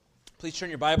Please turn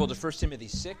your Bible to 1 Timothy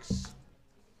 6.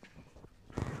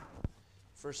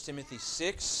 1 Timothy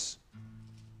 6.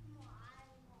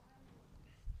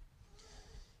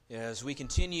 As we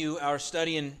continue our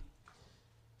study in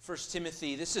 1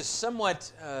 Timothy, this is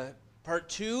somewhat part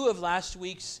 2 of last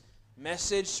week's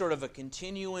message, sort of a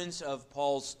continuance of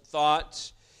Paul's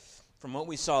thoughts from what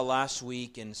we saw last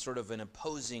week, and sort of an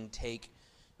opposing take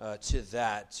to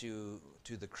that, to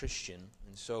the Christian.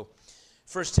 And so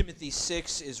 1 Timothy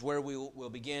 6 is where we'll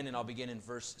begin, and I'll begin in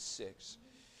verse 6.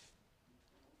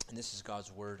 And this is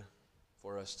God's word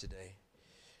for us today.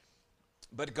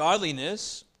 But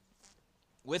godliness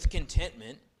with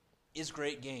contentment is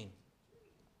great gain.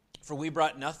 For we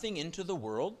brought nothing into the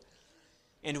world,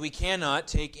 and we cannot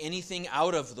take anything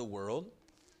out of the world.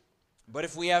 But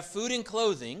if we have food and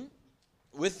clothing,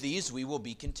 with these we will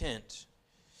be content.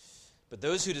 But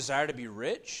those who desire to be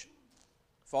rich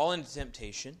fall into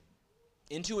temptation,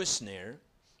 into a snare,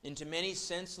 into many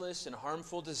senseless and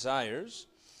harmful desires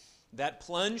that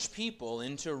plunge people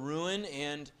into ruin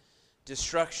and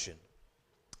destruction.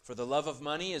 For the love of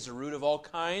money is a root of all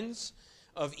kinds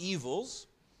of evils.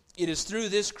 It is through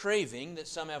this craving that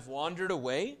some have wandered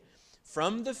away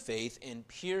from the faith and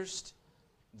pierced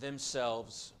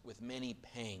themselves with many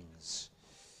pangs.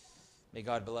 May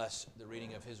God bless the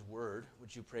reading of His word.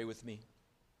 Would you pray with me?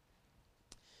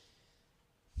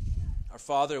 Our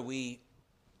Father, we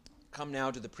come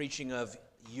now to the preaching of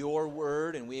your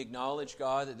word, and we acknowledge,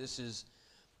 God, that this is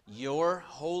your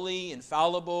holy,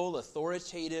 infallible,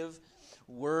 authoritative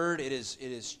word. It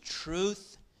is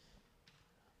truth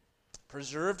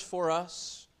preserved for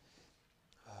us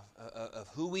of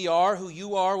who we are, who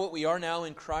you are, what we are now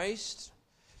in Christ,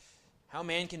 how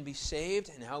man can be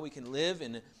saved, and how we can live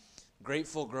in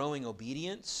grateful, growing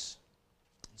obedience.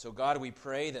 And so, God, we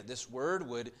pray that this word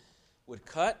would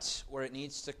cut where it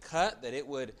needs to cut, that it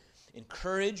would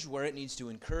encourage where it needs to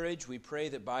encourage. We pray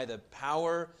that by the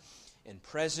power and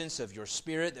presence of your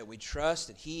Spirit, that we trust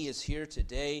that He is here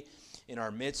today in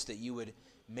our midst, that you would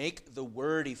make the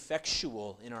word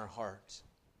effectual in our heart,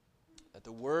 that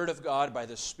the word of God by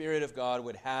the Spirit of God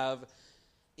would have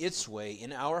its way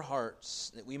in our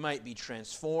hearts, that we might be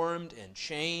transformed and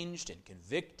changed and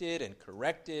convicted and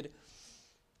corrected,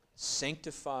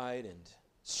 sanctified and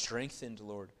strengthened,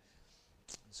 Lord.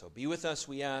 So be with us,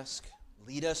 we ask.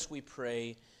 Lead us, we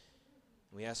pray.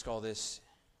 We ask all this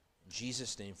in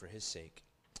Jesus' name for His sake.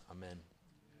 Amen.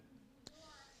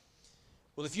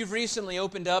 Well, if you've recently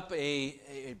opened up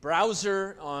a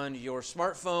browser on your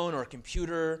smartphone or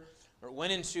computer, or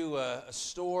went into a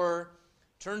store,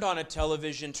 turned on a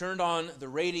television, turned on the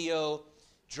radio,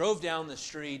 drove down the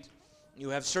street, you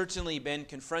have certainly been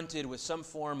confronted with some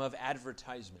form of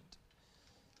advertisement.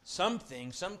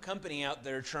 Something, some company out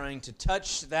there trying to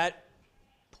touch that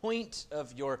point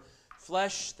of your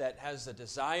flesh that has a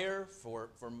desire for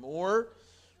more,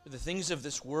 for the things of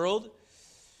this world.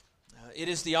 It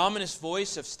is the ominous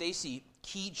voice of Stacy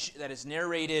Keach that has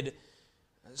narrated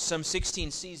some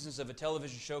 16 seasons of a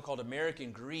television show called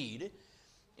American Greed.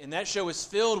 And that show is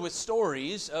filled with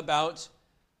stories about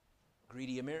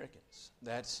greedy Americans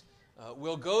that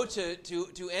will go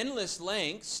to endless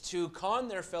lengths to con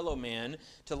their fellow man,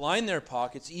 to line their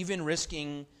pockets, even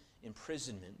risking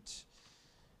imprisonment.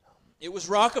 It was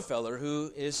Rockefeller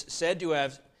who is said to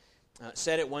have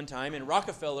said at one time, and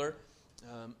Rockefeller,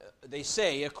 they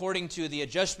say, according to the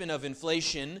adjustment of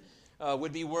inflation,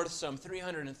 would be worth some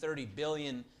 $330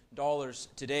 billion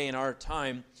today in our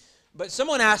time. But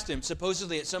someone asked him,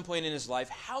 supposedly at some point in his life,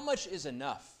 how much is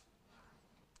enough?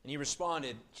 And he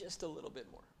responded, just a little bit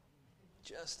more.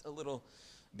 Just a little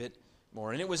bit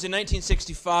more. And it was in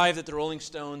 1965 that the Rolling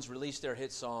Stones released their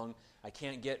hit song, I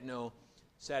Can't Get No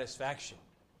Satisfaction.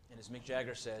 And as Mick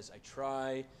Jagger says, I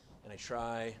try, and I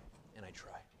try, and I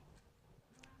try.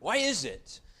 Why is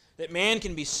it that man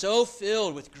can be so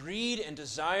filled with greed and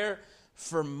desire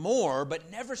for more, but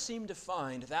never seem to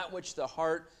find that which the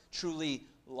heart truly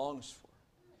longs for?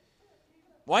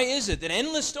 Why is it that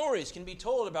endless stories can be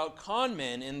told about con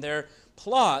men and their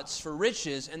plots for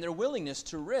riches and their willingness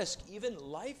to risk even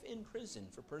life in prison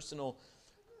for personal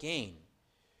gain?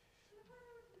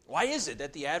 Why is it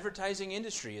that the advertising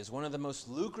industry is one of the most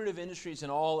lucrative industries in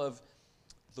all of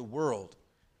the world?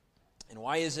 And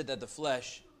why is it that the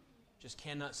flesh just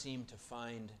cannot seem to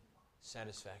find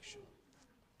satisfaction?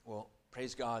 Well,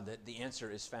 praise God that the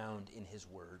answer is found in His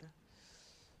Word.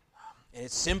 And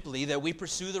it's simply that we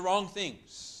pursue the wrong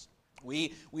things.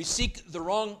 We seek the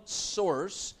wrong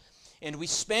source, and we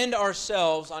spend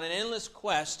ourselves on an endless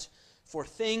quest for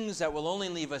things that will only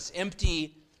leave us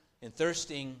empty and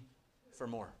thirsting for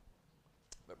more.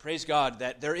 But praise God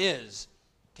that there is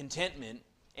contentment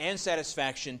and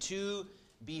satisfaction to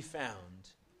be found,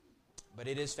 but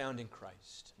it is found in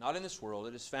Christ. Not in this world,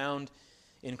 it is found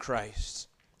in Christ.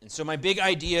 And so my big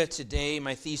idea today,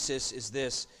 my thesis is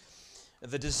this: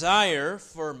 the desire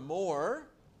for more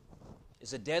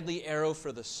is a deadly arrow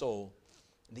for the soul.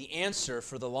 The answer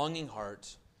for the longing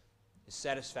heart is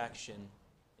satisfaction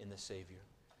in the Savior.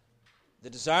 The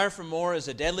desire for more is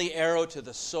a deadly arrow to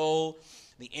the soul.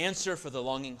 The answer for the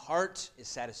longing heart is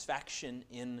satisfaction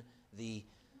in the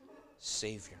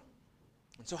Savior.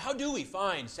 And so how do we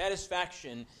find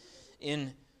satisfaction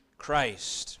in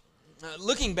Christ?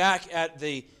 Looking back at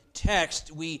the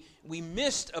text, we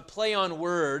missed a play on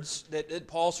words that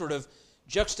Paul sort of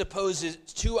juxtaposes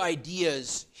two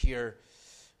ideas here.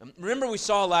 Remember we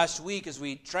saw last week as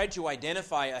we tried to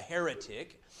identify a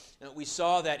heretic, we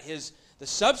saw that the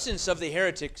substance of the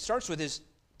heretic starts with his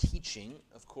teaching,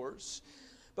 of course.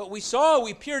 But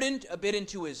we peered a bit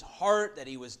into his heart, that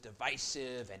he was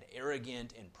divisive and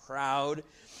arrogant and proud.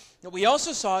 But we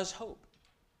also saw his hope.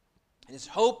 And his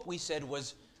hope, we said,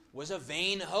 was a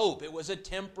vain hope. It was a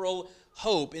temporal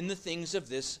hope in the things of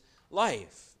this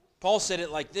life. Paul said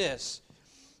it like this: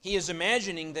 he is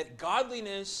imagining that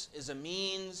godliness is a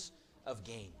means of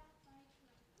gain.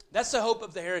 That's the hope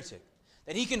of the heretic.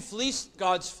 That he can fleece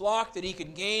God's flock, that he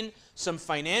can gain some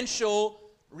financial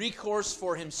recourse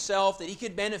for himself, that he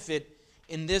could benefit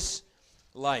in this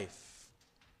life.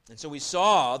 And so we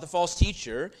saw the false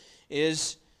teacher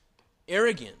is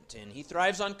arrogant, and he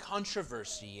thrives on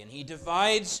controversy, and he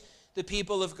divides the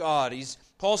people of God.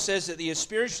 Paul says that he is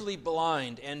spiritually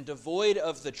blind and devoid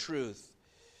of the truth.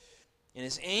 And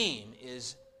his aim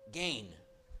is gain,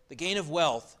 the gain of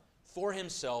wealth for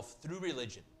himself through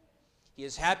religion. He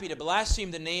is happy to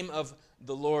blaspheme the name of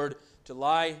the Lord, to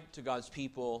lie to God's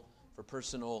people for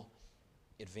personal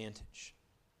advantage.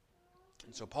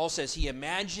 And so Paul says he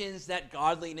imagines that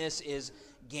godliness is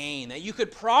gain, that you could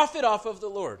profit off of the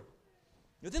Lord.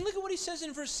 But then look at what he says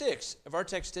in verse 6 of our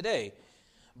text today.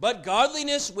 But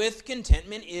godliness with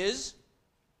contentment is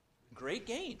great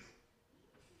gain.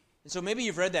 And so maybe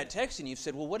you've read that text and you've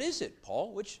said, well, what is it,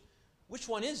 Paul? Which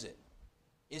one is it?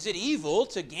 Is it evil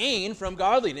to gain from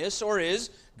godliness, or is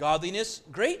godliness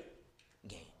great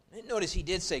gain? Notice he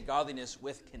did say godliness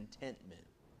with contentment.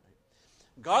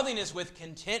 Godliness with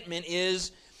contentment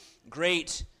is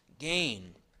great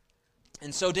gain.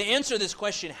 And so to answer this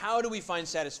question, how do we find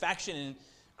satisfaction in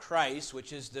Christ,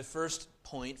 which is the first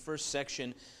point, first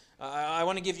section, I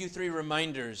want to give you 3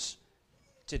 reminders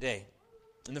today.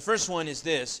 And the first one is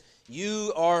this: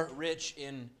 you are rich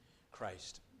in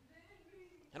Christ.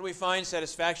 How do we find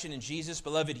satisfaction in Jesus?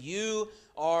 Beloved, you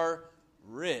are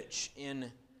rich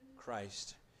in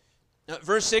Christ. Now,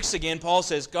 verse 6 again, Paul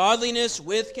says, godliness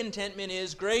with contentment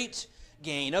is great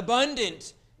gain,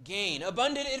 abundant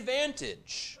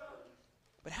advantage.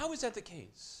 But how is that the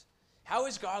case? How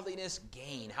is godliness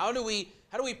gain? How do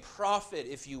we profit,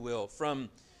 if you will, from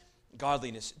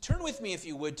godliness? Turn with me, if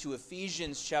you would, to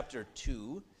Ephesians chapter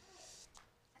 2.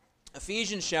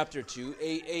 Ephesians chapter 2,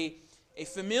 a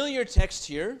familiar text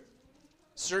here,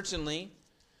 certainly,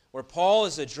 where Paul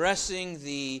is addressing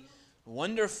the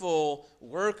wonderful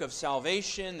work of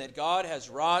salvation that God has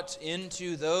wrought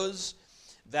into those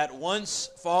that once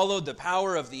followed the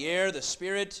power of the air, the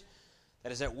Spirit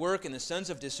that is at work in the sons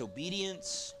of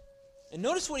disobedience. And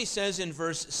notice what he says in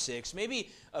verse 6, maybe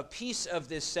a piece of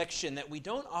this section that we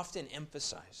don't often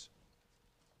emphasize.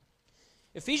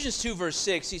 Ephesians 2, verse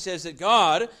 6, he says that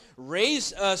God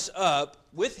raised us up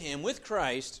with him, with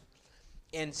Christ,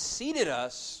 and seated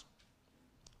us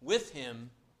with him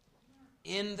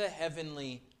in the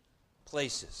heavenly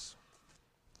places,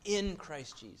 in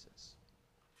Christ Jesus.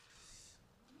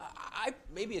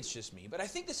 Maybe it's just me, but I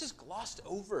think this is glossed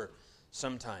over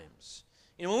sometimes.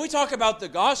 You know, when we talk about the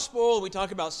gospel, we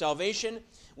talk about salvation,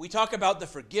 we talk about the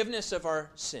forgiveness of our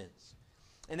sins.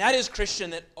 And that is, Christian,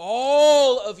 that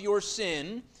all of your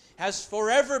sin has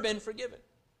forever been forgiven.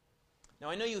 Now,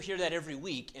 I know you hear that every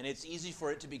week, and it's easy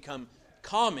for it to become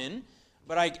common,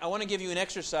 but I want to give you an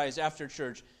exercise after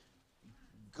church.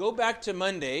 Go back to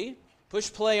Monday,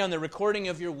 push play on the recording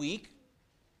of your week,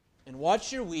 and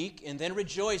watch your week, and then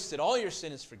rejoice that all your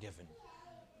sin is forgiven.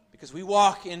 Because we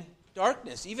walk in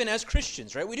darkness, even as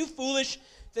Christians, right? We do foolish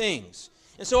things.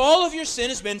 And so all of your sin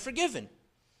has been forgiven.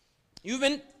 You've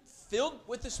been filled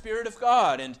with the Spirit of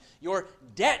God, and your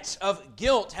debt of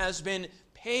guilt has been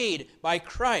paid by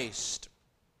Christ.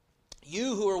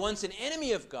 You who were once an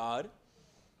enemy of God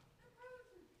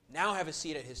now have a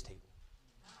seat at his table.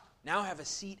 Now have a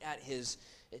seat at his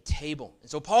table. And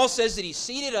so Paul says that he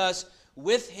seated us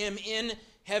with him in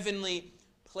heavenly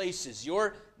places.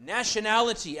 Your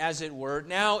nationality, as it were,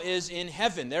 now is in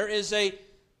heaven. There is a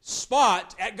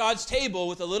spot at God's table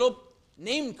with a little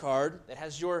name card that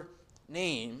has your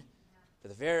name for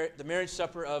the marriage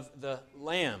supper of the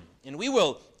Lamb. And we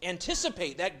will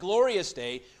anticipate that glorious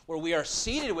day where we are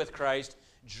seated with Christ,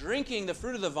 drinking the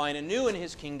fruit of the vine anew in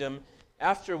his kingdom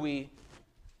after we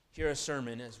hear a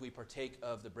sermon as we partake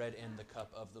of the bread and the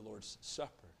cup of the Lord's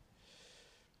Supper.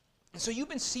 And so you've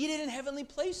been seated in heavenly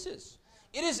places.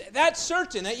 It is that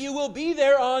certain that you will be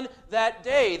there on that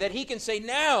day, that he can say,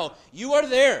 now you are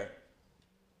there.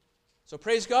 So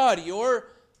praise God, your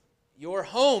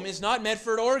home is not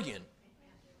Medford, Oregon,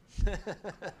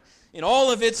 in all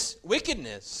of its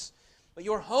wickedness. But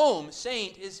your home,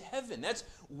 saint, is heaven. That's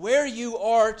where you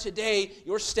are today.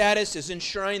 Your status is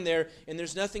enshrined there, and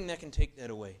there's nothing that can take that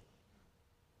away.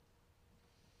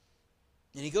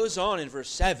 And he goes on in verse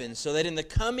 7, so that in the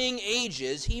coming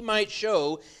ages he might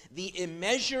show the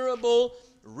immeasurable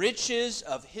riches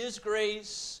of his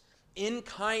grace in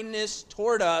kindness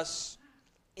toward us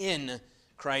in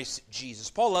Christ Jesus.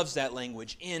 Paul loves that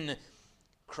language, in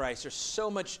Christ. There's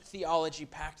so much theology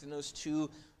packed in those two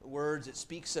words. It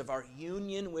speaks of our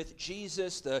union with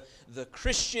Jesus, the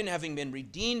Christian having been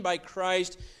redeemed by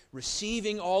Christ,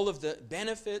 receiving all of the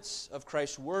benefits of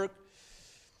Christ's work.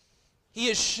 He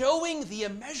is showing the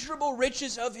immeasurable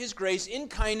riches of his grace in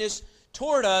kindness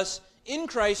toward us in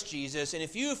Christ Jesus. And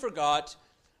if you forgot,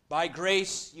 by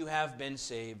grace you have been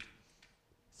saved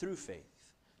through faith.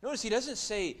 Notice he doesn't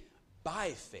say by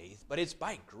faith, but it's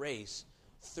by grace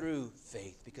through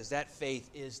faith, because that faith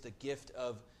is the gift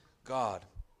of God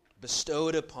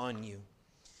bestowed upon you.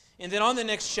 And then on the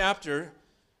next chapter,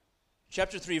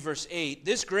 chapter 3, verse 8,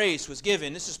 this grace was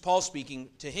given, this is Paul speaking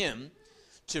to him,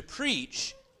 to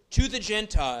preach to the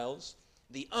Gentiles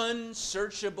the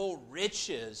unsearchable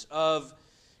riches of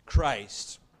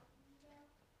Christ.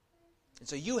 And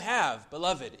so you have,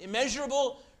 beloved,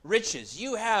 immeasurable riches.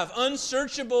 You have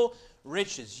unsearchable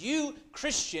riches. You,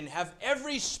 Christian, have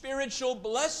every spiritual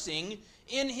blessing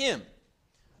in him.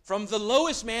 From the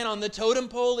lowest man on the totem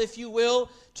pole, if you will,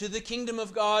 to the kingdom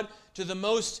of God, to the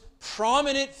most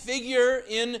prominent figure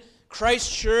in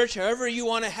Christ's church, however you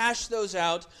want to hash those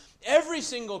out, every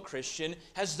single Christian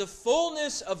has the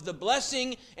fullness of the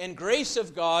blessing and grace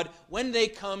of God when they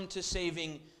come to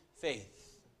saving faith.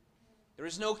 There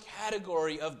is no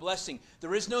category of blessing.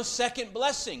 There is no second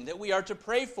blessing that we are to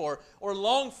pray for or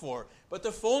long for. But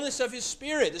the fullness of his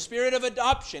Spirit, the Spirit of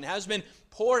adoption, has been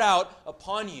poured out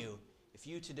upon you if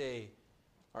you today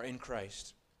are in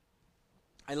Christ.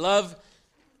 I love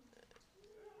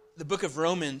the book of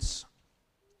Romans.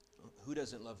 Who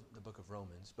doesn't love the book of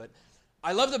Romans? But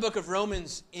I love the book of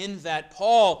Romans in that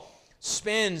Paul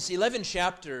spends 11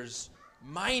 chapters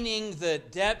mining the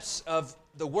depths of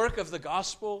the work of the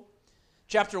gospel.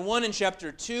 Chapter 1 and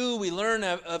chapter 2, we learn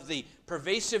of the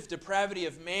pervasive depravity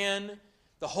of man.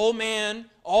 The whole man,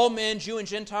 all men, Jew and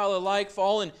Gentile alike,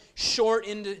 fallen short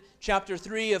into chapter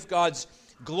 3 of God's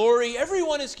glory.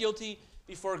 Everyone is guilty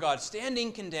before God,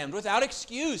 standing condemned, without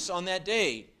excuse on that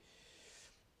day.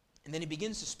 And then he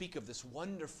begins to speak of this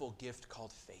wonderful gift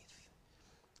called faith.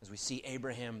 As we see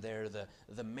Abraham there,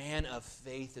 the man of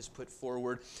faith is put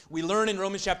forward. We learn in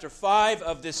Romans chapter 5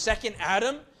 of the second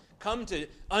Adam, come to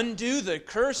undo the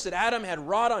curse that Adam had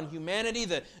wrought on humanity.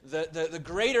 The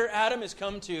greater Adam has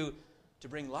come to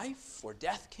bring life where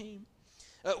death came.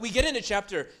 We get into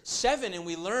chapter 7 and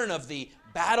we learn of the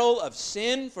battle of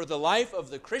sin for the life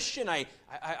of the Christian. I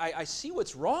see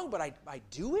what's wrong, but I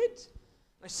do it.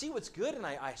 I see what's good, and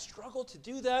I struggle to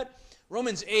do that.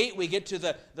 Romans 8, we get to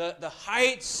the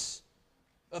heights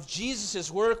of Jesus'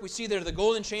 work. We see there the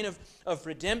golden chain of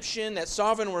redemption, that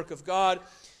sovereign work of God.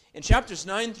 In chapters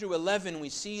 9 through 11, we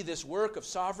see this work of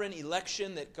sovereign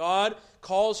election that God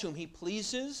calls whom he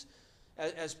pleases.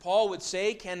 As Paul would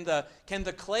say, can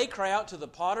the clay cry out to the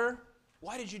potter,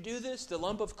 "Why did you do this?" The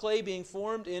lump of clay being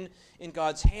formed in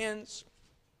God's hands.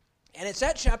 And it's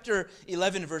at chapter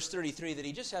 11, verse 33, that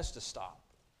he just has to stop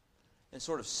and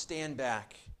sort of stand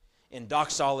back and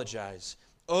doxologize.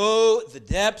 Oh, the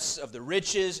depths of the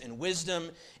riches and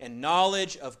wisdom and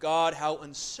knowledge of God, how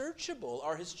unsearchable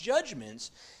are his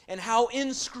judgments, and how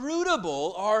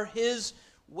inscrutable are his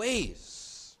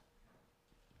ways.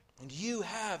 And you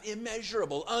have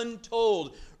immeasurable,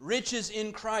 untold riches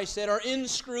in Christ that are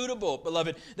inscrutable,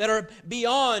 beloved, that are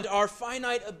beyond our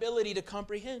finite ability to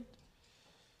comprehend.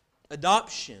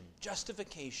 Adoption,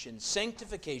 justification,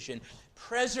 sanctification,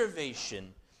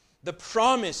 preservation, the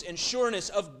promise and sureness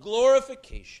of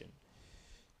glorification.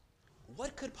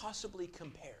 What could possibly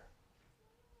compare?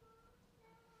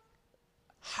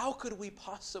 How could we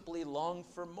possibly long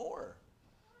for more?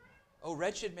 O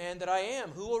wretched man that I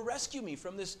am, who will rescue me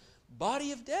from this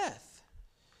body of death?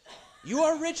 You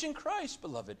are rich in Christ,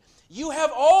 beloved. You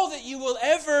have all that you will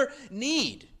ever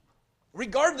need,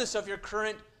 regardless of your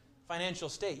current financial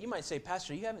state. You might say,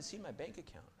 Pastor, you haven't seen my bank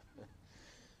account.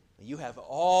 You have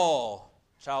all,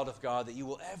 child of God, that you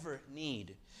will ever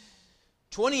need.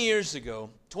 20 years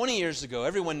ago,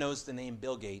 everyone knows the name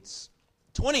Bill Gates.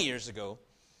 20 years ago,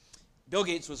 Bill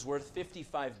Gates was worth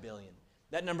 $55 billion.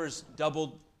 That number's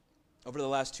doubled over the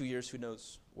last 2 years. Who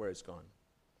knows where it's gone?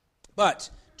 But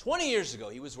 20 years ago,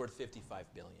 he was worth $55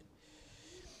 billion.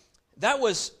 That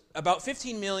was about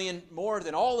 $15 million more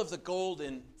than all of the gold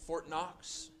in Fort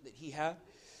Knox that he had.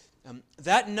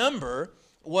 That number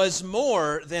was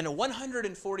more than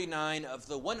 149 of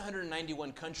the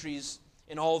 191 countries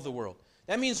in all of the world.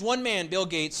 That means one man, Bill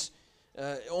Gates,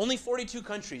 only 42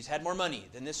 countries had more money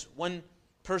than this one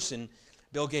person,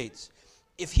 Bill Gates.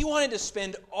 If he wanted to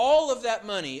spend all of that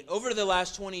money over the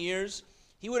last 20 years,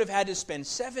 he would have had to spend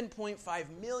 $7.5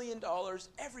 million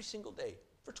every single day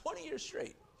for 20 years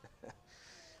straight.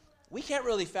 We can't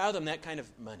really fathom that kind of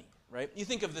money, right? You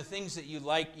think of the things that you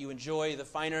like, you enjoy, the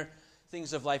finer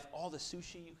things of life, all the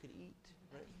sushi you could eat,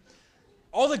 right?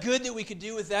 All the good that we could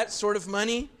do with that sort of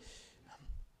money.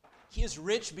 He is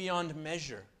rich beyond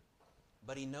measure,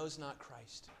 but he knows not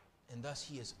Christ, and thus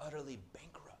he is utterly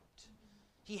bankrupt.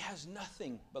 He has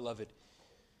nothing, beloved.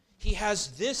 He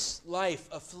has this life,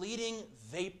 a fleeting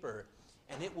vapor,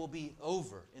 and it will be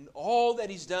over. And all that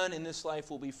he's done in this life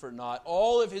will be for naught.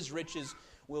 All of his riches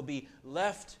will be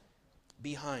left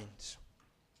behind.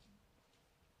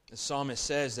 The psalmist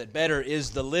says that better is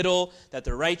the little that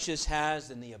the righteous has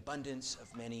than the abundance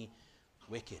of many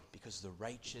wicked, because the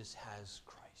righteous has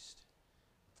Christ.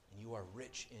 And you are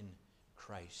rich in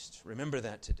Christ. Remember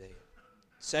that today.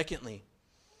 Secondly,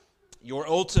 your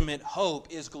ultimate hope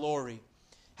is glory.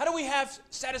 How do we have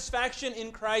satisfaction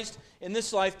in Christ in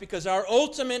this life? Because our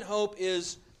ultimate hope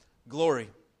is glory.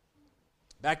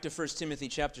 Back to 1 Timothy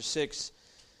chapter 6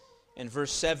 and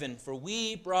verse 7. For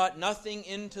we brought nothing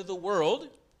into the world,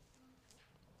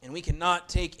 and we cannot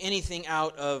take anything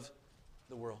out of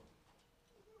the world.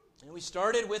 And we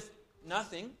started with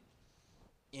nothing,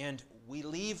 and we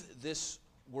leave this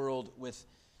world with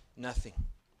nothing.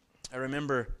 I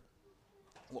remember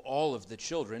all of the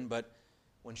children, but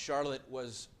when Charlotte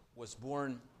was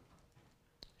born,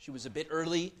 she was a bit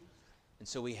early, and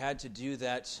so we had to do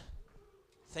that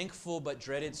thankful but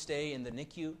dreaded stay in the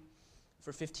NICU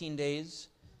for 15 days.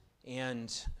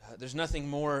 And there's nothing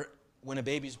more when a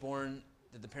baby's born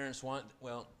that the parents want,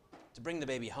 well, to bring the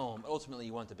baby home. Ultimately,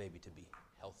 you want the baby to be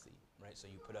healthy, right? So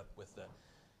you put up with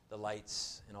the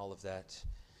lights and all of that.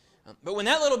 But when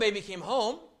that little baby came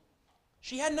home,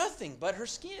 she had nothing but her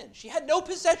skin. She had no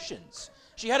possessions.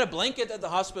 She had a blanket that the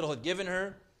hospital had given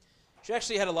her. She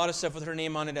actually had a lot of stuff with her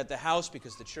name on it at the house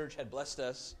because the church had blessed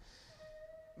us.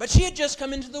 But she had just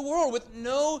come into the world with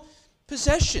no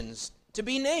possessions to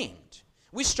be named.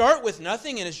 We start with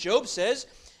nothing, and as Job says,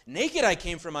 naked I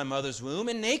came from my mother's womb,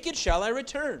 and naked shall I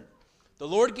return. The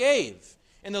Lord gave,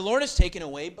 and the Lord has taken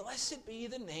away. Blessed be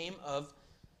the name of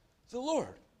the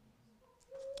Lord.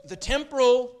 The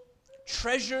temporal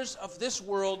treasures of this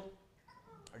world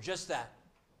are just that,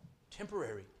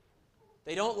 temporary.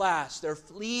 They don't last. They're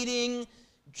fleeting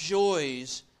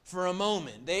joys for a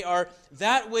moment. They are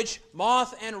that which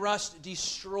moth and rust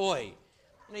destroy.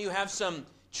 You know, you have some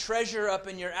treasure up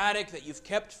in your attic that you've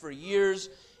kept for years,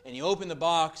 and you open the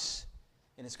box,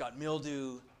 and it's got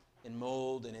mildew and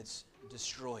mold, and it's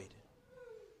destroyed.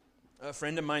 A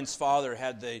friend of mine's father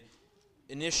had the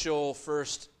initial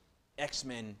first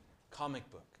X-Men comic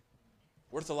book,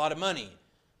 worth a lot of money.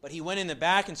 But he went in the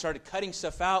back and started cutting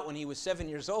stuff out when he was 7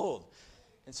 years old.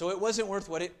 And so it wasn't worth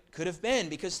what it could have been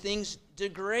because things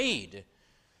degrade.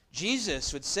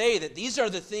 Jesus would say that these are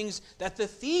the things that the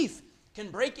thief can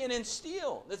break in and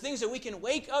steal. The things that we can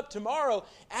wake up tomorrow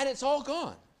and it's all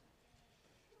gone.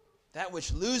 That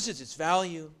which loses its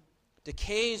value,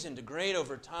 decays and degrades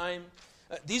over time.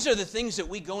 These are the things that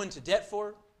we go into debt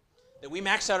for, that we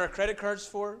max out our credit cards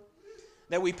for,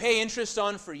 that we pay interest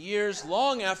on for years,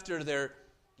 long after their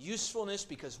usefulness,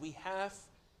 because we have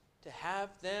to have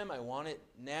them. I want it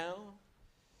now.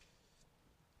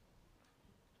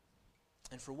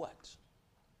 And for what?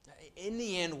 In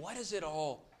the end, what does it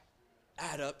all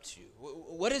add up to?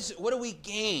 What do we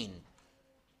gain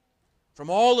from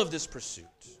all of this pursuit?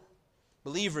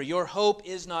 Believer, your hope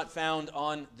is not found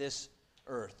on this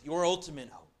earth, your ultimate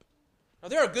hope. Now,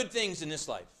 there are good things in this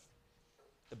life.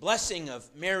 The blessing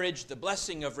of marriage, the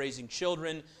blessing of raising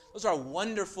children, those are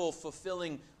wonderful,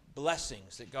 fulfilling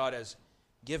blessings that God has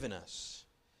given us.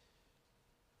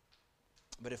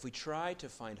 But if we try to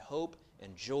find hope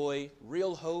and joy,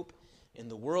 real hope, in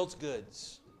the world's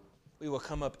goods, we will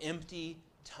come up empty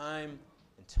time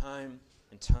and time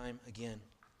and time again.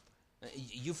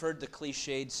 You've heard the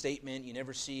cliched statement, you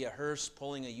never see a hearse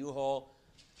pulling a U-Haul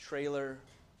trailer,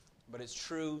 but it's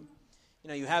true. You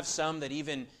know, you have some that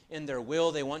even in their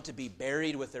will, they want to be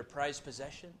buried with their prized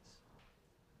possessions.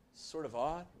 It's sort of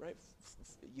odd, right?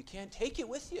 You can't take it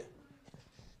with you.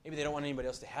 Maybe they don't want anybody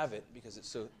else to have it because it's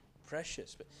so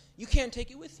precious, but you can't take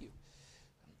it with you.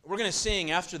 We're going to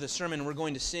sing, after the sermon, we're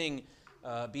going to sing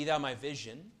Be Thou My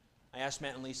Vision. I asked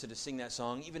Matt and Lisa to sing that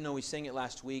song. Even though we sang it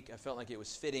last week, I felt like it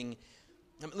was fitting.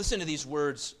 Listen to these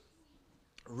words.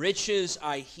 Riches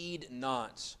I heed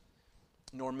not,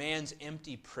 nor man's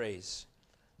empty praise.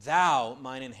 Thou,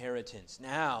 mine inheritance,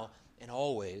 now and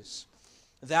always.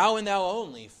 Thou and thou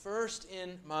only, first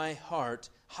in my heart,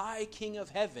 high King of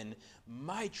heaven,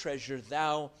 my treasure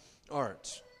thou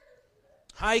art.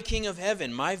 High King of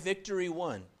heaven, my victory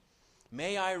won.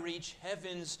 May I reach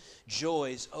heaven's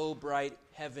joys, O bright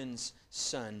heaven's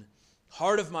sun.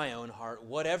 Heart of my own heart,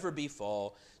 whatever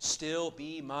befall, still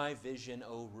be my vision,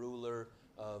 O ruler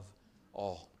of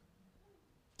all.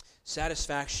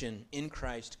 Satisfaction in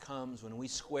Christ comes when we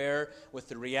square with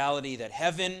the reality that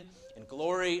heaven and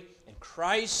glory and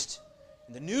Christ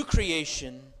and the new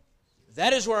creation,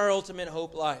 that is where our ultimate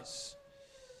hope lies.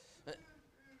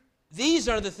 These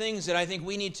are the things that I think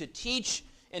we need to teach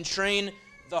and train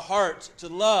the heart to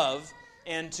love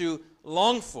and to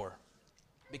long for,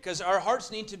 because our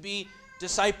hearts need to be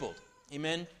discipled.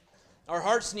 Amen? Our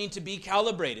hearts need to be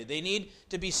calibrated. They need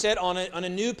to be set on a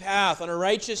new path, on a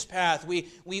righteous path.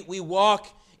 We walk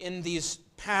in these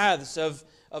paths of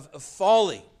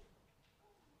folly.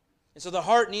 And so the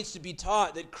heart needs to be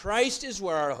taught that Christ is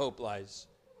where our hope lies.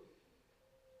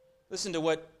 Listen to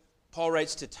what Paul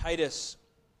writes to Titus.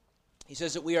 He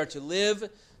says that we are to live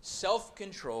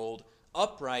self-controlled,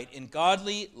 upright, in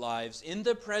godly lives in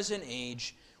the present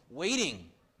age, waiting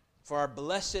for our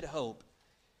blessed hope,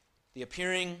 the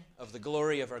appearing of the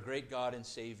glory of our great God and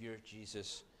Savior,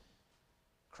 Jesus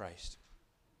Christ.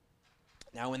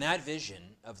 Now, in that vision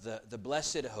of the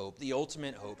blessed hope, the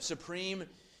ultimate hope, supreme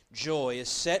joy is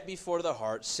set before the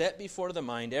heart, set before the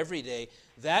mind every day,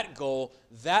 that goal,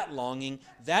 that longing,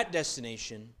 that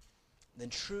destination, then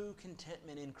true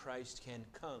contentment in Christ can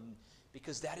come,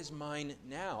 because that is mine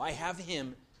now. I have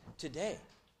Him today.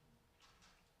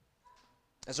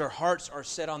 As our hearts are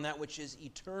set on that which is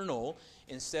eternal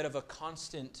instead of a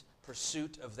constant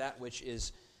pursuit of that which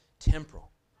is temporal.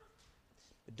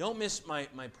 But don't miss my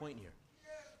point here.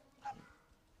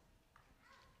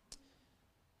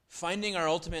 Finding our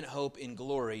ultimate hope in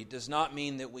glory does not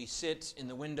mean that we sit in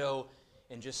the window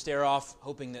and just stare off,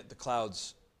 hoping that the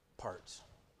clouds part.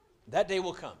 That day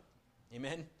will come.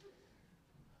 Amen?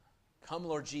 Come,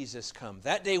 Lord Jesus, come.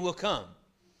 That day will come.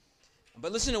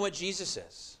 But listen to what Jesus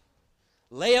says.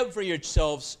 Lay up for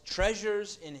yourselves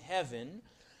treasures in heaven,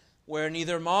 where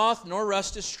neither moth nor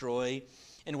rust destroy,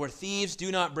 and where thieves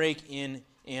do not break in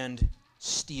and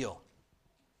steal.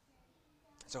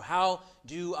 So how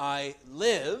do I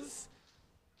live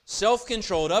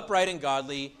self-controlled, upright, and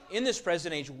godly in this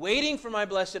present age, waiting for my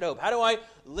blessed hope? How do I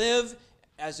live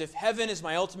as if heaven is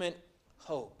my ultimate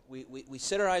hope? We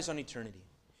set our eyes on eternity.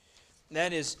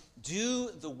 That is,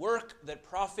 do the work that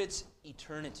profits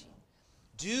eternity.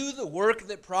 Do the work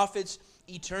that profits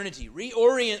eternity.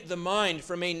 Reorient the mind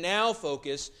from a now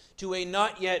focus to a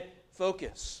not yet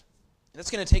focus. And that's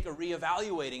going to take a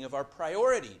reevaluating of our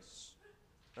priorities,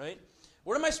 right?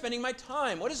 Where am I spending my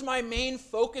time? What is my main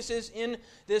focuses in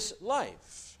this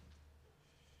life?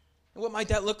 And what might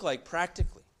that look like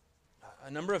practically? A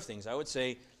number of things. I would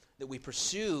say that we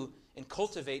pursue and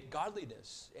cultivate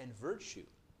godliness and virtue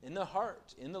in the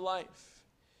heart, in the life.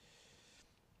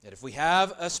 That if we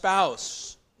have a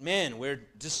spouse, men, we're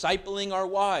discipling our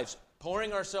wives,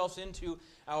 pouring ourselves into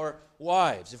our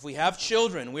wives. If we have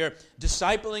children, we're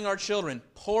discipling our children,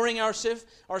 pouring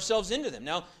ourselves into them.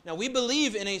 Now, we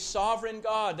believe in a sovereign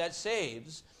God that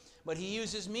saves, but He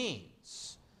uses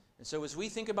means. And so as we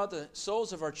think about the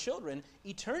souls of our children,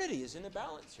 eternity is in the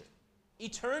balance here.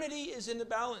 Eternity is in the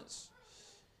balance.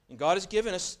 And God has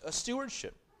given us a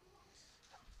stewardship.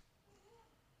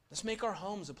 Let's make our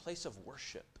homes a place of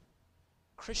worship.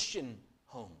 Christian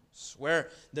homes, where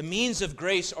the means of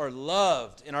grace are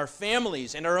loved, and our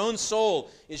families and our own soul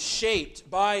is shaped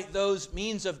by those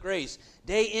means of grace,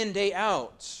 day in, day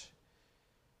out.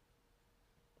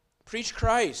 Preach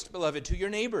Christ, beloved, to your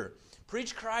neighbor.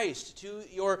 Preach Christ to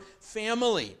your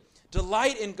family.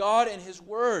 Delight in God and His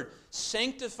Word.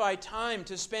 Sanctify time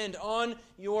to spend on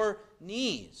your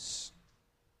knees.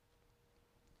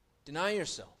 Deny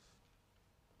yourself.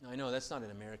 Now, I know that's not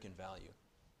an American value.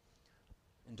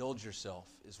 Indulge yourself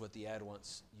is what the ad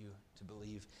wants you to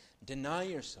believe. Deny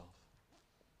yourself.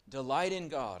 Delight in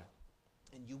God,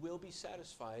 and you will be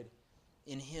satisfied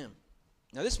in Him.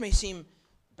 Now, this may seem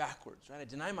backwards, right? I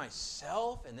deny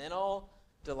myself, and then I'll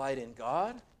delight in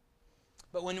God.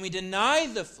 But when we deny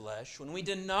the flesh, when we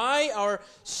deny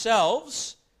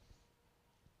ourselves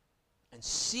and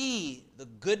see the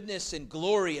goodness and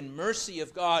glory and mercy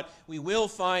of God, we will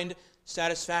find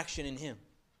satisfaction in Him.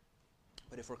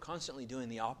 But if we're constantly doing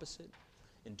the opposite,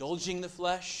 indulging the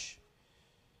flesh,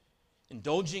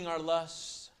 indulging our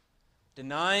lusts,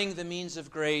 denying the means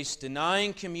of grace,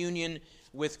 denying communion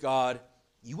with God,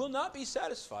 you will not be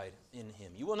satisfied in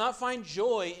Him. You will not find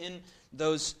joy in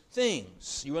those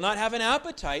things. You will not have an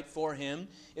appetite for Him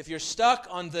if you're stuck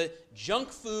on the junk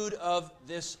food of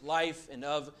this life and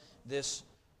of this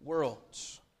world.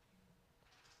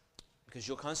 Because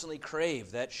you'll constantly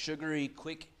crave that sugary,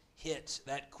 quick hit,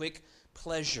 that quick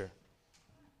pleasure,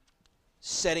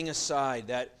 setting aside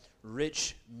that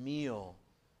rich meal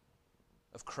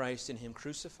of Christ and Him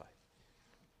crucified.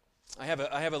 I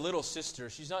have a little sister.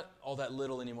 She's not all that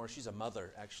little anymore. She's a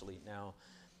mother, actually, now.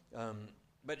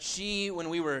 But she,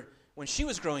 when she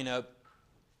was growing up,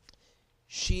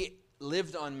 she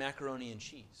lived on macaroni and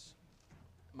cheese.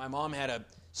 My mom had a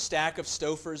stack of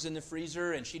Stouffer's in the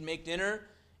freezer, and she'd make dinner,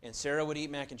 and Sarah would eat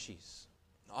mac and cheese.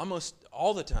 Almost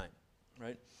all the time,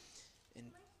 right? And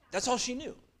that's all she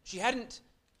knew. She hadn't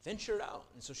ventured out.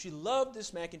 And so she loved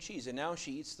this mac and cheese, and now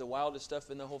she eats the wildest stuff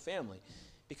in the whole family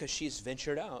because she's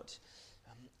ventured out.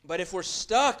 But if we're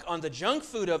stuck on the junk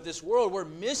food of this world, we're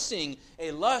missing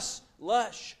a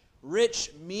lush,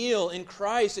 rich meal in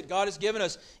Christ that God has given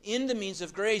us in the means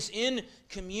of grace, in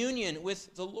communion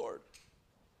with the Lord.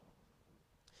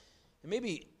 And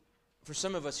maybe for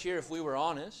some of us here, if we were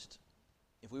honest,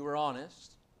 you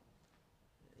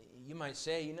might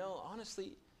say,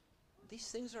 honestly, these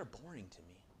things are boring to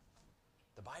me.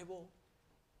 The Bible,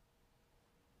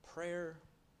 prayer,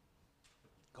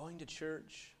 going to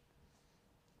church,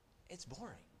 it's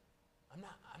boring. I'm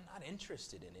not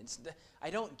interested in it. I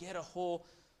don't get a whole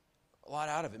lot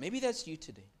out of it. Maybe that's you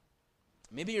today.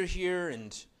 Maybe you're here,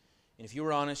 and if you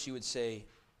were honest, you would say,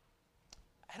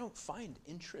 I don't find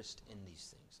interest in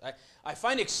these things. I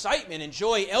find excitement and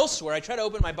joy elsewhere. I try to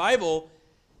open my Bible,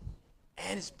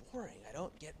 and it's boring. I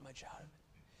don't get much out of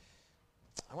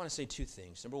it. I want to say two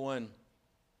things. Number one,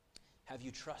 have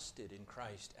you trusted in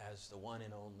Christ as the one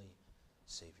and only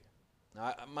Savior?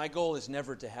 Now, my goal is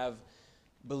never to have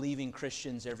believing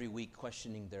Christians every week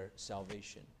questioning their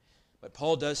salvation. But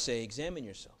Paul does say, examine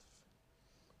yourself.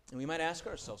 And we might ask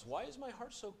ourselves, why is my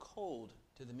heart so cold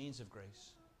to the means of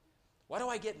grace? Why do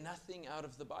I get nothing out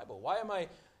of the Bible? Why am I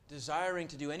desiring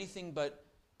to do anything but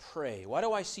pray? Why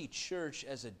do I see church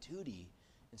as a duty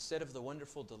instead of the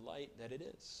wonderful delight that it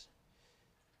is?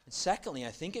 And secondly,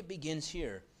 I think it begins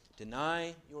here.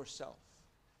 Deny yourself.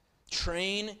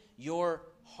 Train your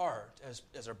heart.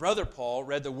 As our brother Paul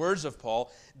read the words of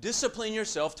Paul, discipline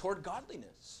yourself toward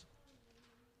godliness.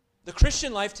 The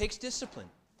Christian life takes discipline.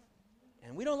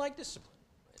 And we don't like discipline.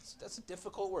 That's a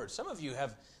difficult word. Some of you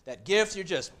have that gift. You're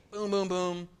just boom, boom,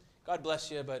 boom. God bless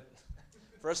you. But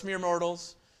for us mere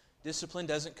mortals, discipline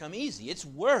doesn't come easy. It's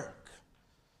work.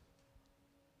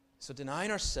 So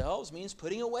denying ourselves means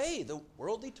putting away the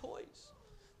worldly toys.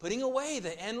 Putting away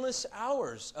the endless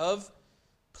hours of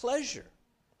pleasure.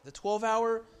 The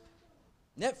 12-hour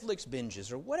Netflix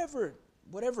binges or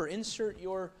whatever. Insert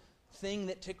your thing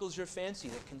that tickles your fancy,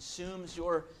 that consumes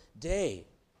your day.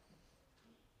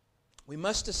 We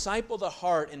must disciple the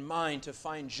heart and mind to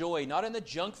find joy, not in the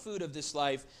junk food of this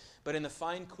life, but in the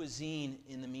fine cuisine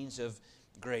in the means of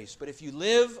grace. But if you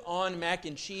live on mac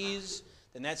and cheese,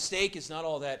 then that steak is not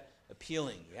all that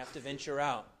appealing. You have to venture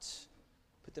out.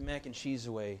 Put the mac and cheese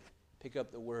away. Pick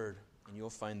up the Word, and you'll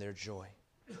find their joy.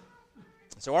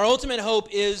 So our ultimate hope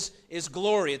is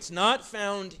glory. It's not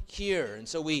found here. And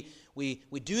so we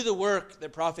do the work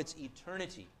that profits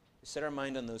eternity. We set our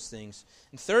mind on those things.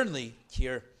 And thirdly,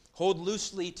 here, hold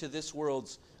loosely to this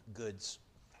world's goods.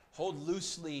 Hold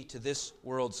loosely to this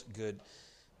world's good.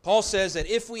 Paul says that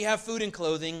if we have food and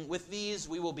clothing, with these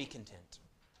we will be content.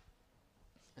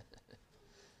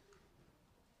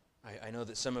 I know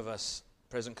that some of us,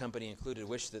 present company included,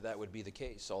 wish that would be the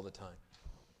case all the time.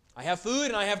 I have food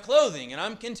and I have clothing and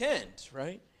I'm content,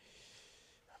 right?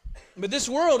 But this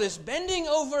world is bending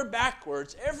over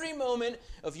backwards every moment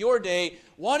of your day,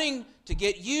 wanting to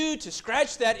get you to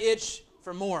scratch that itch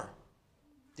for more.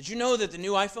 Did you know that the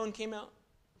new iPhone came out?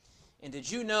 And did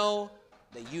you know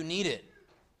that you need it?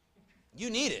 You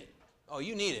need it. Oh,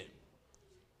 you need it.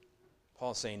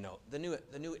 Paul's saying no. The new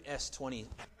S29.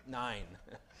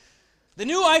 The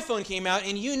new iPhone came out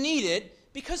and you need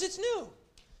it because it's new.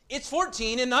 it's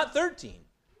 14 and not 13.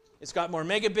 It's got more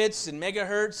megabits and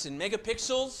megahertz and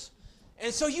megapixels.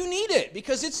 And so you need it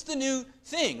because it's the new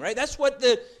thing, right? That's what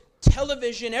the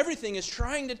television, everything is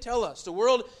trying to tell us. The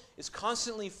world is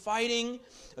constantly fighting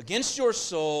against your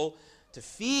soul to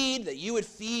feed, that you would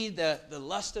feed the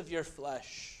lust of your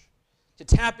flesh, to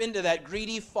tap into that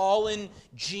greedy, fallen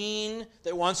gene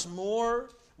that wants more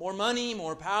money,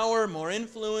 more power, more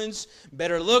influence,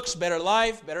 better looks, better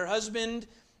life, better husband,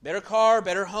 better car,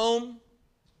 better home.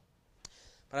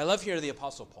 But I love here the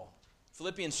Apostle Paul.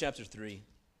 Philippians chapter 3.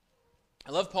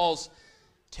 I love Paul's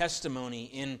testimony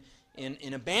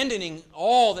in abandoning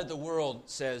all that the world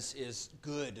says is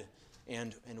good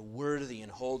and worthy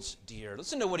and holds dear.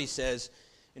 Listen to what he says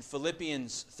in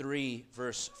Philippians 3,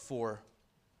 verse 4.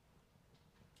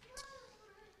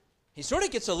 He sort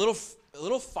of gets a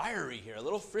little fiery here, a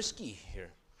little frisky here.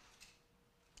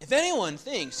 If anyone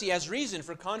thinks he has reason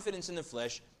for confidence in the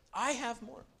flesh, I have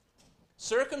more.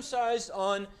 Circumcised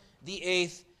on the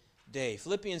 8th day.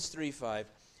 Philippians 3:5.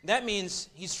 That means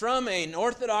he's from an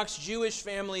Orthodox Jewish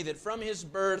family that from his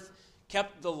birth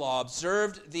kept the law,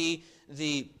 observed the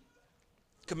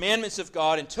commandments of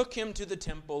God, and took him to the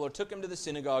temple or took him to the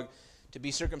synagogue to be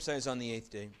circumcised on the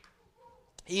 8th day.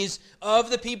 He's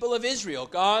of the people of Israel,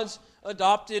 God's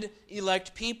adopted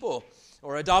elect people,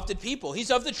 or adopted people. He's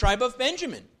of the tribe of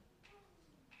Benjamin.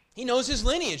 He knows his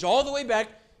lineage all the way back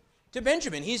to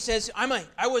Benjamin. He says,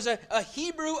 I was a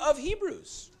Hebrew of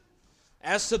Hebrews.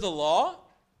 As to the law,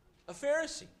 a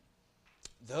Pharisee.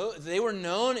 Though they were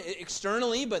known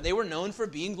externally, but they were known for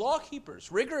being law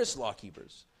keepers, rigorous law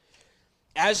keepers.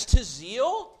 As to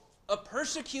zeal, a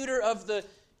persecutor of the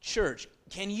church.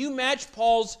 Can you match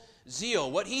Paul's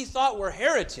zeal? What he thought were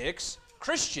heretics,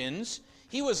 Christians,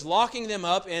 he was locking them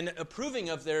up and approving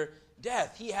of their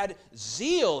death. He had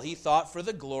zeal, he thought, for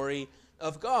the glory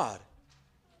of God.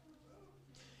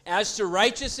 As to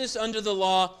righteousness under the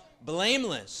law,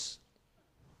 blameless.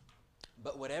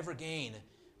 But whatever gain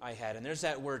I had, and there's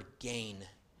that word gain.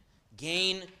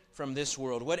 Gain from this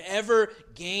world. Whatever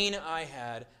gain I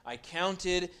had, I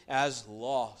counted as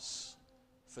loss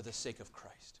for the sake of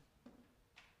Christ.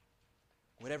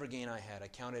 Whatever gain I had, I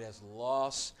counted as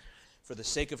loss for the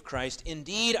sake of Christ.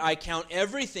 Indeed, I count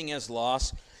everything as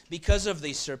loss because of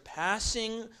the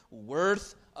surpassing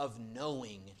worth of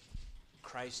knowing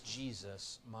Christ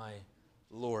Jesus, my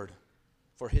Lord.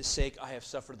 For his sake, I have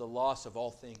suffered the loss of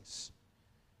all things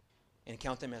and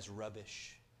count them as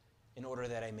rubbish in order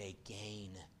that I may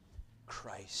gain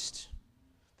Christ.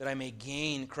 That I may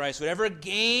gain Christ. Whatever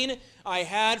gain I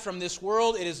had from this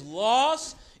world, it is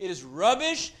loss, it is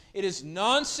rubbish, it is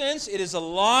nonsense, it is a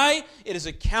lie, it is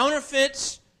a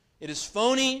counterfeit, it is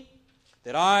phony,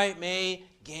 that I may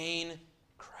gain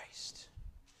Christ.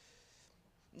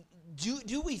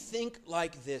 Do we think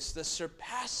like this? The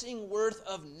surpassing worth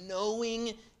of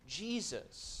knowing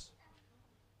Jesus.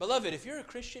 Beloved, if you're a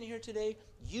Christian here today,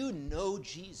 you know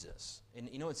Jesus. And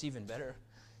you know what's even better?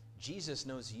 Jesus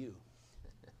knows you.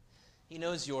 He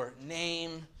knows your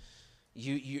name.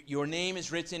 Your name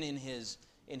is written in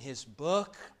his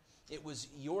book. It was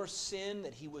your sin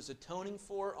that he was atoning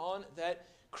for on that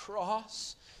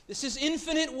cross. This is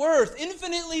infinite worth,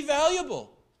 infinitely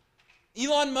valuable.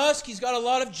 Elon Musk, he's got a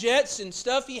lot of jets and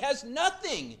stuff. He has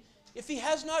nothing if he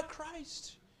has not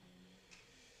Christ.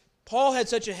 Paul had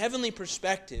such a heavenly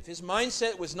perspective. His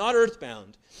mindset was not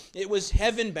earthbound. It was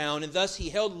heaven-bound, and thus he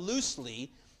held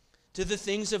loosely to the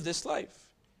things of this life.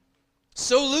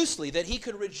 So loosely that he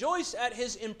could rejoice at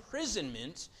his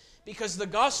imprisonment because the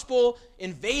gospel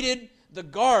invaded the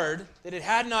guard that it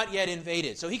had not yet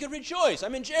invaded. So he could rejoice.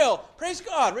 I'm in jail. Praise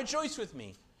God. Rejoice with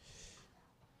me.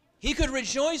 He could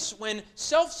rejoice when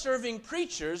self-serving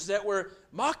preachers that were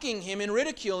mocking him and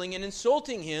ridiculing and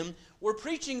insulting him were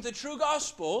preaching the true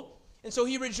gospel. And so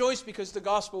he rejoiced because the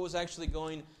gospel was actually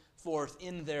going forth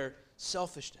in their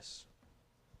selfishness.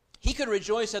 He could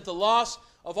rejoice at the loss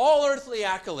of all earthly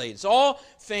accolades, all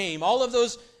fame, all of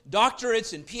those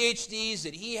doctorates and PhDs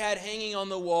that he had hanging on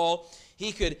the wall.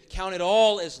 He could count it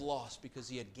all as loss because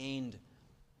he had gained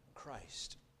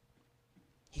Christ.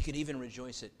 He could even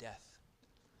rejoice at death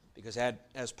because,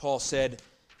 as Paul said,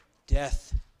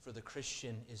 death for the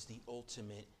Christian is the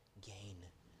ultimate gain.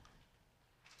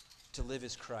 To live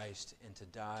is Christ, and to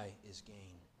die is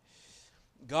gain.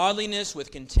 Godliness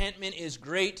with contentment is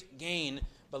great gain,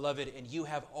 beloved, and you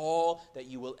have all that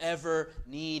you will ever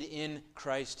need in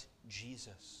Christ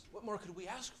Jesus. What more could we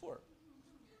ask for?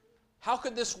 How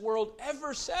could this world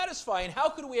ever satisfy, and how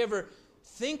could we ever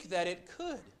think that it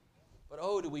could? But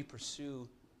oh, do we pursue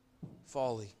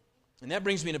folly. And that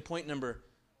brings me to point number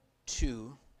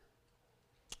 2,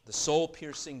 the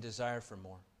soul-piercing desire for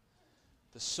more.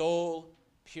 the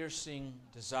soul-piercing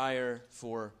desire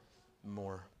for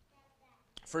more.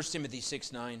 1 Timothy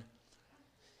 6:9.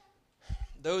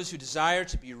 Those who desire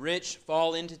to be rich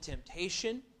fall into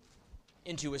temptation,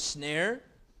 into a snare,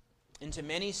 into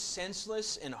many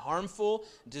senseless and harmful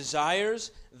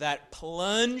desires that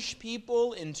plunge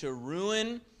people into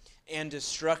ruin and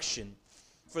destruction.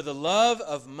 For the love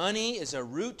of money is a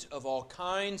root of all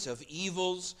kinds of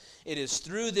evils. It is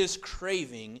through this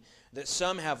craving that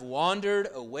some have wandered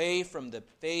away from the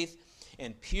faith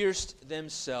and pierced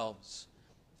themselves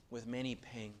with many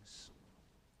pangs.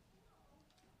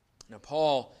 Now,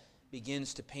 Paul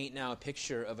begins to paint now a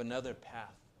picture of another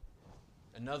path,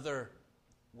 another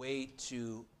way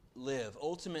to live,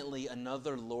 ultimately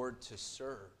another Lord to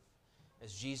serve.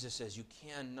 As Jesus says, you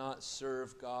cannot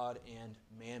serve God and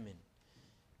mammon,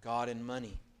 God and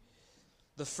money.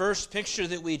 The first picture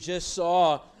that we just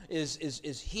saw is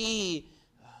he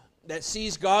that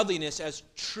sees godliness as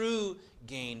true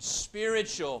gain,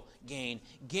 spiritual gain,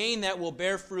 gain that will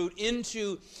bear fruit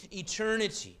into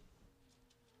eternity.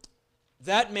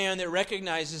 That man that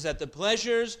recognizes that the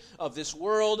pleasures of this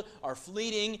world are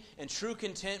fleeting and true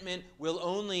contentment will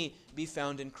only be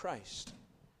found in Christ,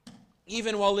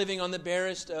 even while living on the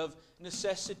barest of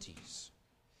necessities.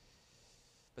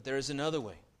 But there is another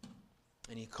way,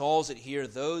 and he calls it here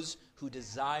those who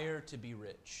desire to be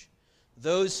rich.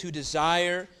 Those who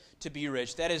desire to be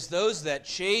rich. That is, those that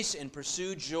chase and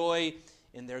pursue joy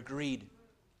in their greed,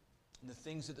 in the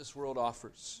things that this world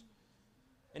offers.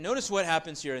 And notice what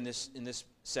happens here in this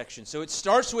section. So it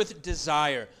starts with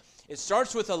desire. It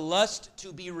starts with a lust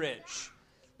to be rich.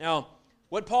 Now,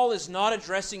 what Paul is not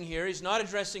addressing here, he's not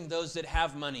addressing those that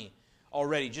have money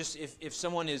already, just if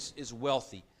someone is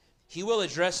wealthy. He will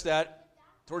address that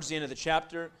towards the end of the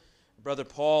chapter. Brother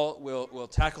Paul will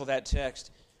tackle that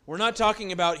text. We're not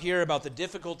talking about here about the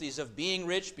difficulties of being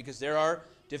rich, because there are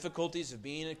difficulties of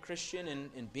being a Christian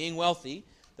and being wealthy.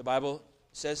 The Bible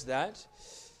says that.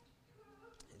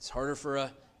 It's harder for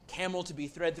a camel to be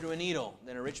thread through a needle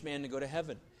than a rich man to go to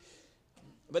heaven.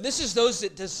 But this is those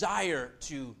that desire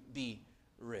to be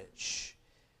rich.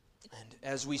 And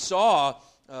as we saw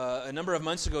a number of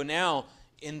months ago now,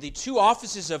 in the two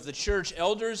offices of the church,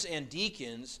 elders and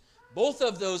deacons, both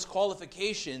of those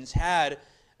qualifications had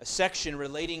a section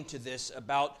relating to this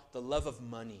about the love of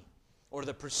money or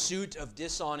the pursuit of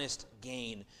dishonest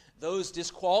gain. Those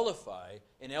disqualify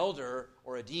an elder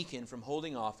or a deacon from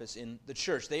holding office in the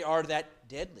church. They are that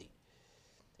deadly.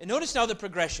 And notice now the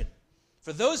progression.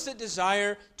 For those that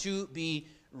desire to be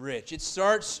rich, it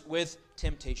starts with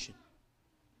temptation.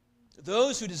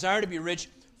 Those who desire to be rich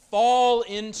fall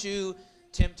into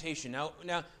temptation. Now,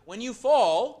 when you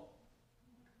fall,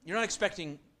 you're not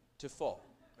expecting to fall.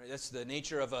 Right? That's the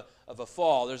nature of a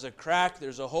fall. There's a crack,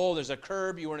 there's a hole, there's a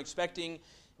curb you weren't expecting, and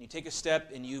you take a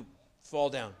step and you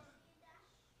fall down.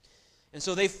 And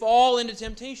so they fall into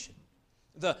temptation.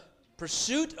 The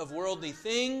pursuit of worldly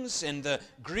things and the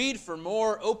greed for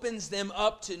more opens them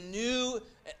up to new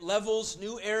levels,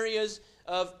 new areas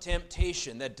of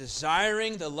temptation. That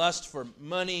desiring the lust for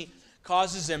money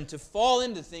causes them to fall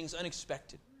into things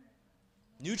unexpected.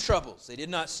 New troubles they did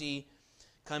not see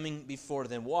coming before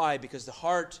them. Why? Because the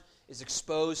heart is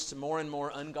exposed to more and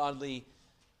more ungodly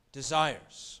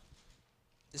desires.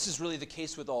 This is really the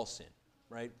case with all sin,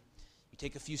 right? You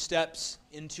take a few steps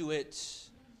into it,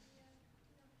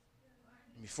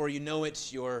 and before you know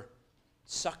it, you're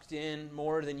sucked in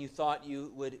more than you thought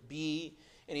you would be.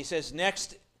 And he says,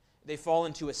 next, they fall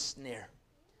into a snare.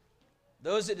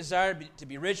 Those that desire to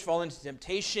be rich fall into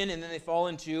temptation, and then they fall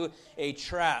into a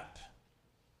trap.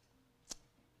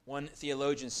 One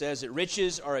theologian says that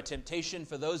riches are a temptation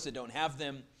for those that don't have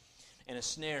them, and a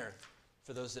snare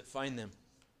for those that find them.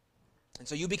 And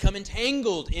so you become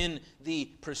entangled in the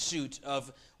pursuit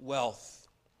of wealth.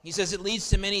 He says it leads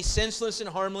to many senseless and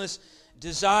harmless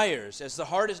desires. As the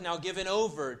heart is now given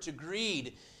over to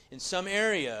greed in some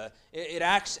area, it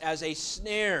acts as a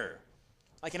snare,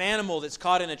 like an animal that's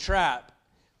caught in a trap.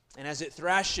 And as it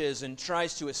thrashes and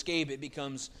tries to escape, it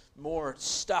becomes more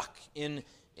stuck and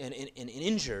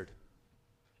injured.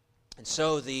 And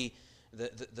so the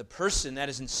person that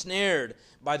is ensnared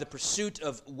by the pursuit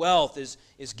of wealth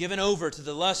is given over to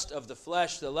the lust of the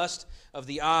flesh, the lust of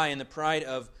the eye, and the pride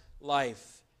of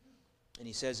life. And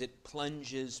he says it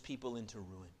plunges people into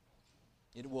ruin.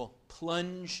 It will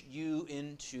plunge you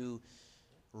into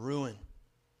ruin.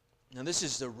 Now this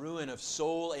is the ruin of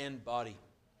soul and body.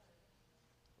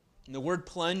 And the word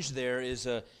plunge there is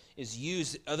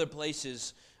used other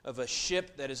places of a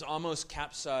ship that is almost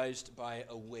capsized by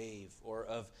a wave or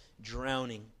of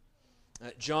drowning.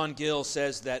 John Gill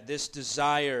says that this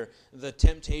desire, the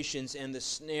temptations, and the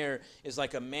snare is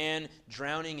like a man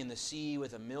drowning in the sea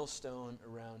with a millstone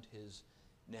around his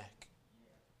neck.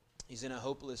 He's in a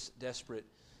hopeless, desperate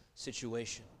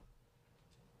situation.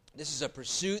 This is a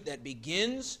pursuit that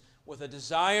begins with a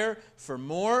desire for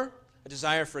more, a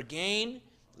desire for gain,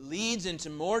 leads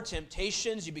into more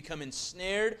temptations. You become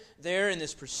ensnared there in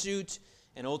this pursuit,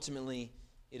 and ultimately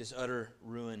it is utter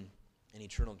ruin and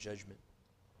eternal judgment.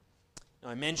 Now,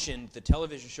 I mentioned the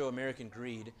television show American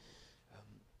Greed,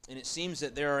 and it seems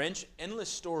that there are endless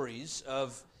stories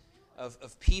of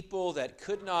people that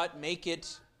could not make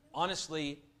it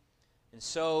honestly, and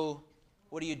so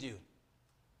what do?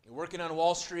 You're working on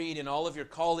Wall Street, and all of your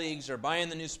colleagues are buying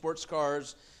the new sports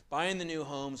cars, buying the new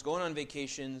homes, going on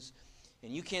vacations,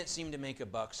 and you can't seem to make a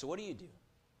buck. So what do? You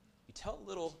tell a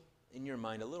little, in your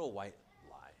mind, a little white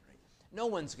lie. Right? No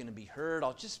one's going to be hurt.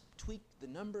 I'll just tweak the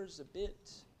numbers a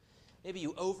bit. Maybe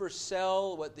you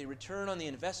oversell what the return on the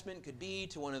investment could be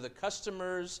to one of the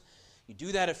customers. You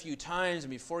do that a few times,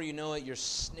 and before you know it, you're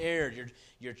snared.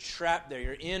 You're trapped there.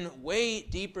 You're in way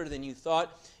deeper than you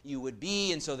thought you would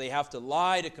be, and so they have to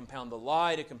lie to compound the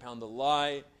lie to compound the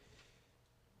lie.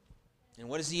 And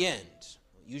what is the end?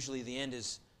 Usually the end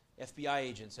is FBI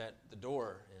agents at the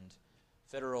door and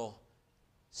federal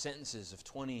sentences of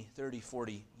 20, 30,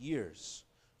 40 years.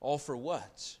 All for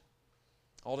what?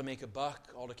 All to make a buck,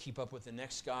 all to keep up with the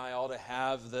next guy, all to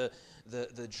have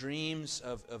the dreams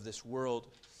of this world.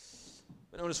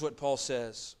 But notice what Paul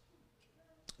says.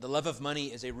 The love of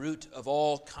money is a root of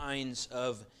all kinds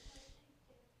of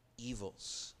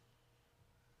evils.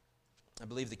 I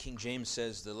believe the King James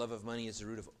says the love of money is the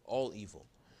root of all evil.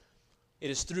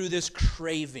 It is through this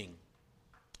craving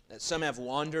that some have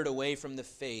wandered away from the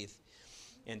faith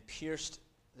and pierced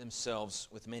themselves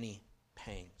with many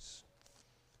pangs.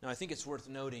 Now, I think it's worth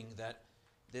noting that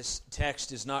this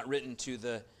text is not written to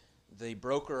the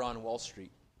broker on Wall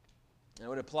Street.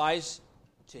 Now, it applies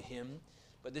to him,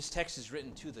 but this text is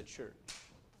written to the church.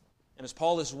 And as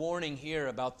Paul is warning here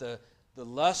about the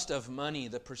lust of money,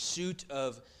 the pursuit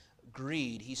of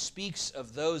greed, he speaks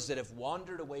of those that have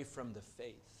wandered away from the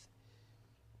faith,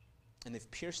 and they've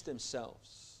pierced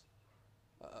themselves.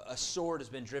 A sword has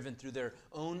been driven through their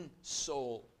own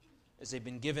soul as they've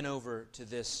been given over to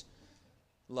this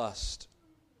lust.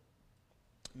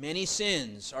 Many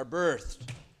sins are birthed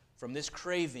from this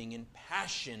craving and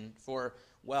passion for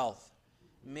wealth.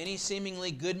 Many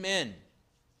seemingly good men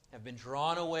have been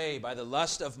drawn away by the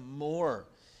lust of more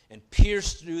and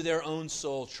pierced through their own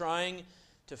soul, trying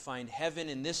to find heaven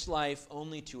in this life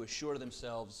only to assure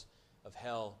themselves of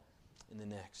hell in the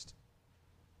next.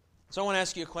 So I want to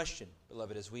ask you a question,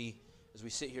 beloved, as we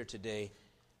sit here today.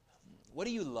 What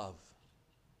do you love?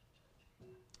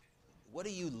 What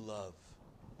do you love?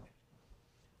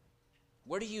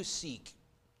 Where do you seek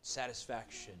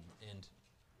satisfaction and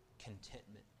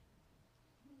contentment?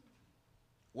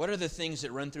 What are the things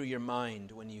that run through your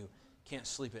mind when you can't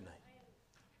sleep at night?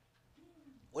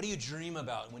 What do you dream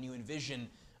about when you envision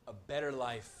a better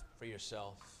life for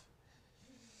yourself?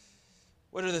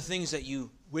 What are the things that you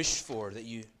wish for that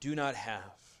you do not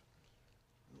have?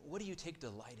 What do you take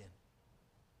delight in?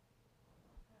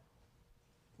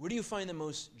 Where do you find the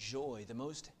most joy, the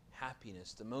most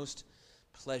happiness, the most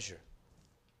pleasure?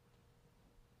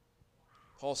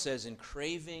 Paul says, in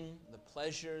craving the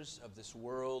pleasures of this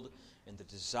world and the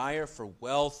desire for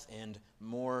wealth and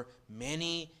more,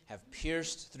 many have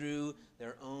pierced through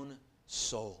their own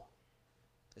soul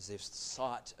as they've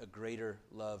sought a greater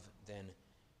love than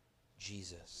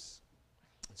Jesus.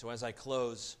 And so as I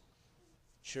close,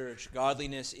 church,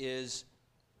 godliness is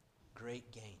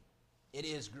great gain. It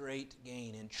is great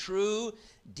gain. And true,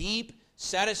 deep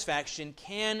satisfaction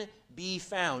can be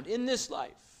found in this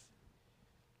life.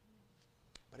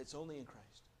 But it's only in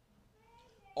Christ.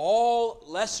 All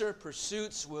lesser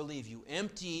pursuits will leave you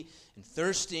empty and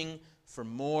thirsting for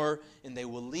more, and they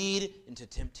will lead into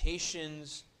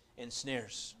temptations and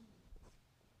snares.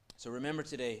 So remember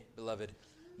today, beloved,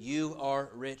 you are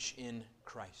rich in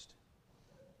Christ.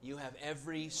 You have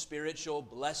every spiritual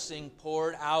blessing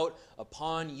poured out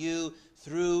upon you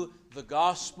through the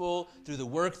gospel, through the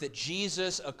work that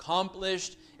Jesus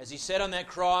accomplished. As he said on that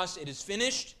cross, it is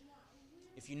finished.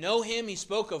 If you know him, he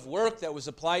spoke of work that was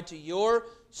applied to your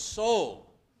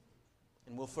soul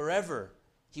and will forever.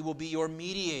 He will be your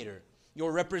mediator,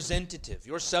 your representative,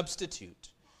 your substitute.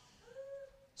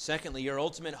 Secondly, your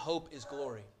ultimate hope is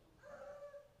glory.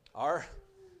 Our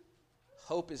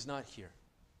hope is not here.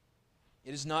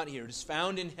 It is not here. It is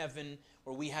found in heaven,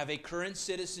 where we have a current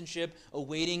citizenship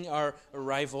awaiting our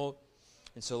arrival.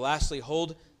 And so lastly,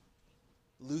 hold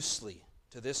loosely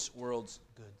to this world's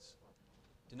goods.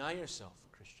 Deny yourself,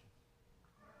 Christian.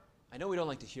 I know we don't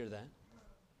like to hear that.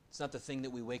 It's not the thing that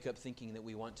we wake up thinking that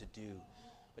we want to do.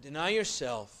 But deny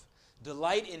yourself,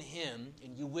 delight in Him,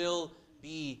 and you will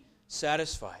be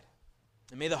satisfied.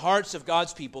 And may the hearts of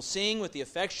God's people sing with the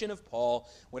affection of Paul,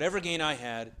 whatever gain I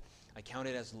had, I count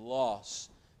it as loss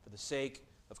for the sake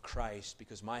of Christ,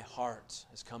 because my heart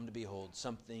has come to behold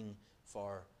something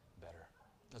far better.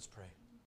 Let's pray.